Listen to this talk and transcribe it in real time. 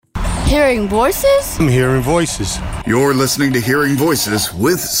Hearing voices? I'm hearing voices. You're listening to Hearing Voices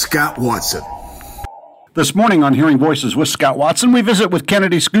with Scott Watson. This morning on Hearing Voices with Scott Watson, we visit with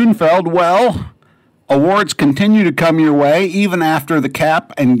Kennedy Schoonfeld. Well, awards continue to come your way even after the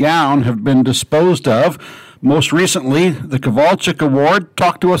cap and gown have been disposed of. Most recently, the Kowalczyk Award.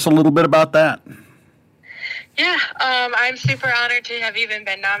 Talk to us a little bit about that. Yeah, I'm super honored to have even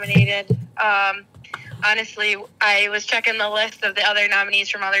been nominated. Honestly, I was checking the list of the other nominees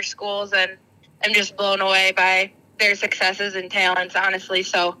from other schools, and I'm just blown away by their successes and talents, honestly.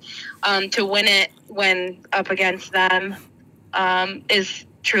 So to win it when up against them is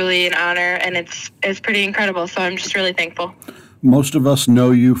truly an honor, and it's pretty incredible. So I'm just really thankful. Most of us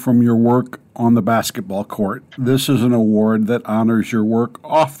know you from your work on the basketball court. This is an award that honors your work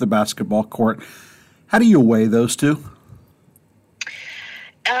off the basketball court. How do you weigh those two?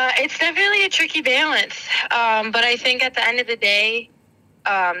 It's definitely a tricky balance, but I think at the end of the day,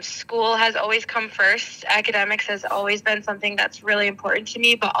 school has always come first. Academics has always been something that's really important to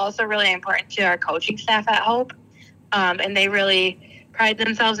me, but also really important to our coaching staff at Hope. And they really pride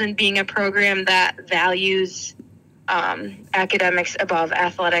themselves in being a program that values academics above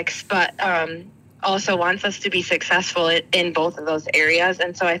athletics, but also wants us to be successful in both of those areas.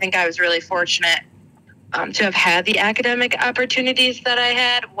 And so I think I was really fortunate to have had the academic opportunities that I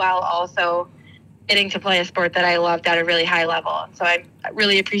had while also getting to play a sport that I loved at a really high level. And so I'm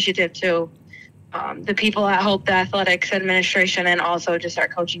really appreciative to the people at Hope, the athletics administration, and also just our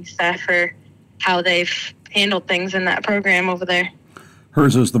coaching staff for how they've handled things in that program over there.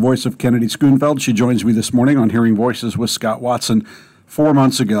 Hers is the voice of Kennedy Schoonfeld. She joins me this morning on Hearing Voices with Scott Watson. 4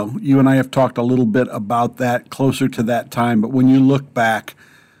 months ago, you and I have talked a little bit about that closer to that time, but when you look back,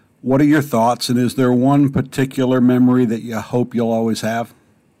 what are your thoughts, and is there one particular memory that you hope you'll always have?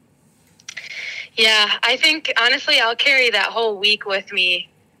 Yeah, I think, honestly, I'll carry that whole week with me,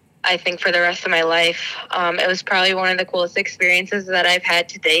 I think, for the rest of my life. It was probably one of the coolest experiences that I've had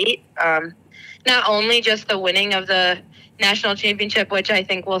to date. Not only just the winning of the national championship, which I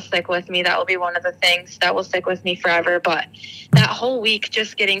think will stick with me. That will be one of the things that will stick with me forever. But that whole week,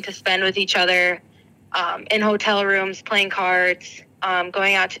 just getting to spend with each other in hotel rooms, playing cards,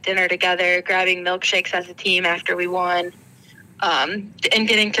 going out to dinner together, grabbing milkshakes as a team after we won, and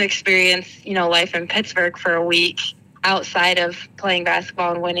getting to experience, life in Pittsburgh for a week outside of playing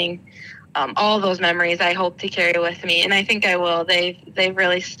basketball and winning. All those memories I hope to carry with me, and I think I will. They've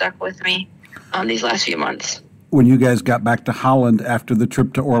really stuck with me these last few months. When you guys got back to Holland after the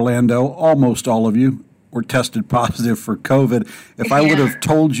trip to Orlando, almost all of you were tested positive for COVID. If I would have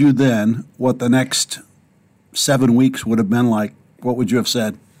told you then what the next 7 weeks would have been like, what would you have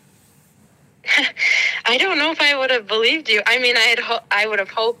said? I don't know if I would have believed you. I mean, I would have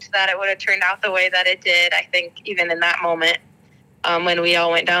hoped that it would have turned out the way that it did, I think, even in that moment when we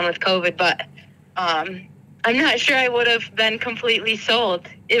all went down with COVID. But I'm not sure I would have been completely sold.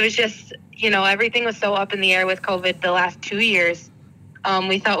 It was just, everything was so up in the air with COVID the last 2 years.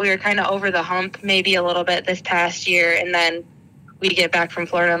 We thought we were kind of over the hump maybe a little bit this past year, and then we get back from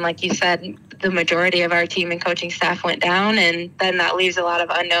Florida, and like you said, the majority of our team and coaching staff went down, and then that leaves a lot of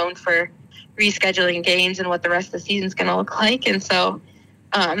unknown for rescheduling games and what the rest of the season's going to look like. And so,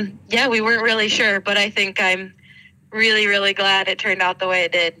 we weren't really sure, but I think I'm really, really glad it turned out the way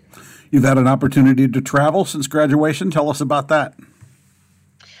it did. You've had an opportunity to travel since graduation. Tell us about that.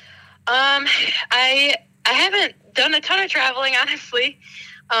 I haven't done a ton of traveling, honestly.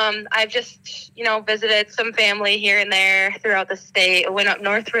 I've just, visited some family here and there throughout the state. I went up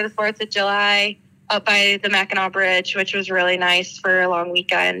north for the 4th of July, up by the Mackinac Bridge, which was really nice for a long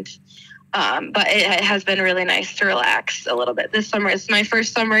weekend. But it has been really nice to relax a little bit this summer. It's my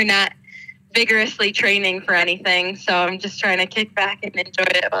first summer not vigorously training for anything, so I'm just trying to kick back and enjoy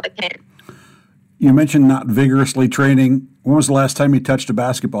it while I can. You mentioned not vigorously training. When was the last time you touched a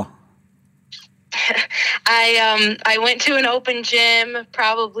basketball? I went to an open gym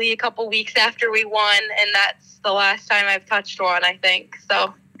probably a couple weeks after we won, and that's the last time I've touched one, I think.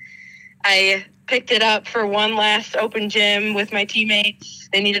 So I picked it up for one last open gym with my teammates.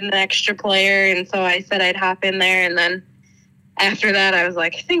 They needed an extra player, and so I said I'd hop in there, and then after that I was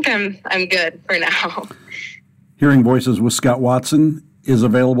like, I think I'm good for now. Hearing Voices with Scott Watson is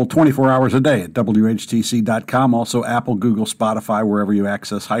available 24 hours a day at WHTC.com, also Apple, Google, Spotify, wherever you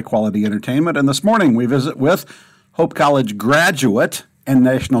access high-quality entertainment. And this morning we visit with Hope College graduate and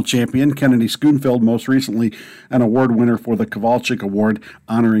national champion Kennedy Schoonfeld, most recently an award winner for the Kowalczyk Award,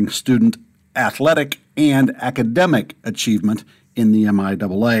 honoring student athletic and academic achievement in the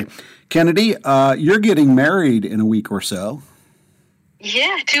MIAA. Kennedy, you're getting married in a week or so.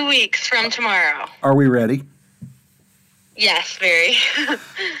 Yeah, 2 weeks from tomorrow. Are we ready? Yes, very.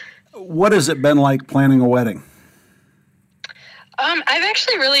 What has it been like planning a wedding? I've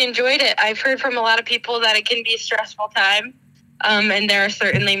actually really enjoyed it. I've heard from a lot of people that it can be a stressful time. And there are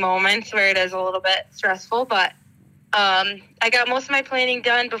certainly moments where it is a little bit stressful, but I got most of my planning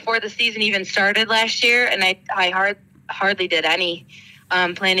done before the season even started last year, and I hardly did any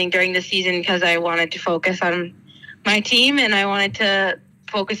planning during the season because I wanted to focus on my team, and I wanted to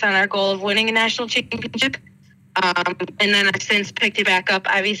focus on our goal of winning a national championship. And then I've since picked it back up,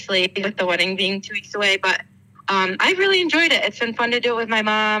 obviously, with the wedding being 2 weeks away, but I've really enjoyed it. It's been fun to do it with my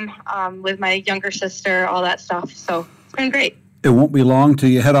mom, with my younger sister, all that stuff, so it's been great. It won't be long till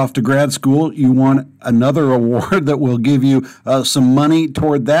you head off to grad school. You won another award that will give you some money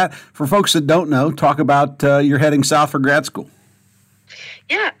toward that. For folks that don't know, talk about you're heading south for grad school.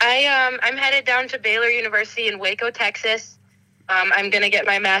 Yeah, I'm headed down to Baylor University in Waco, Texas. I'm going to get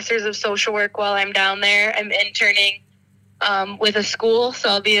my master's of social work while I'm down there. I'm interning with a school, so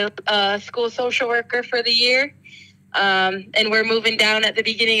I'll be a school social worker for the year. And we're moving down at the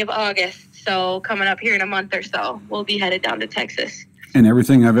beginning of August. So coming up here in a month or so, we'll be headed down to Texas. And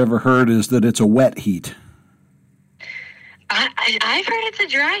everything I've ever heard is that it's a wet heat. I've heard it's a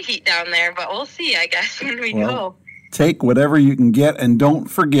dry heat down there, but we'll see, I guess, when we go. Take whatever you can get, and don't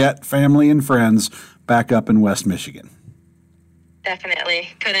forget family and friends back up in West Michigan. Definitely.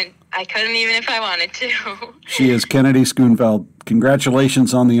 I couldn't even if I wanted to. She is Kennedy Schoonfeld.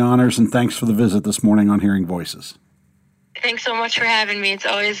 Congratulations on the honors, and thanks for the visit this morning on Hearing Voices. Thanks so much for having me. It's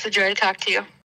always a joy to talk to you.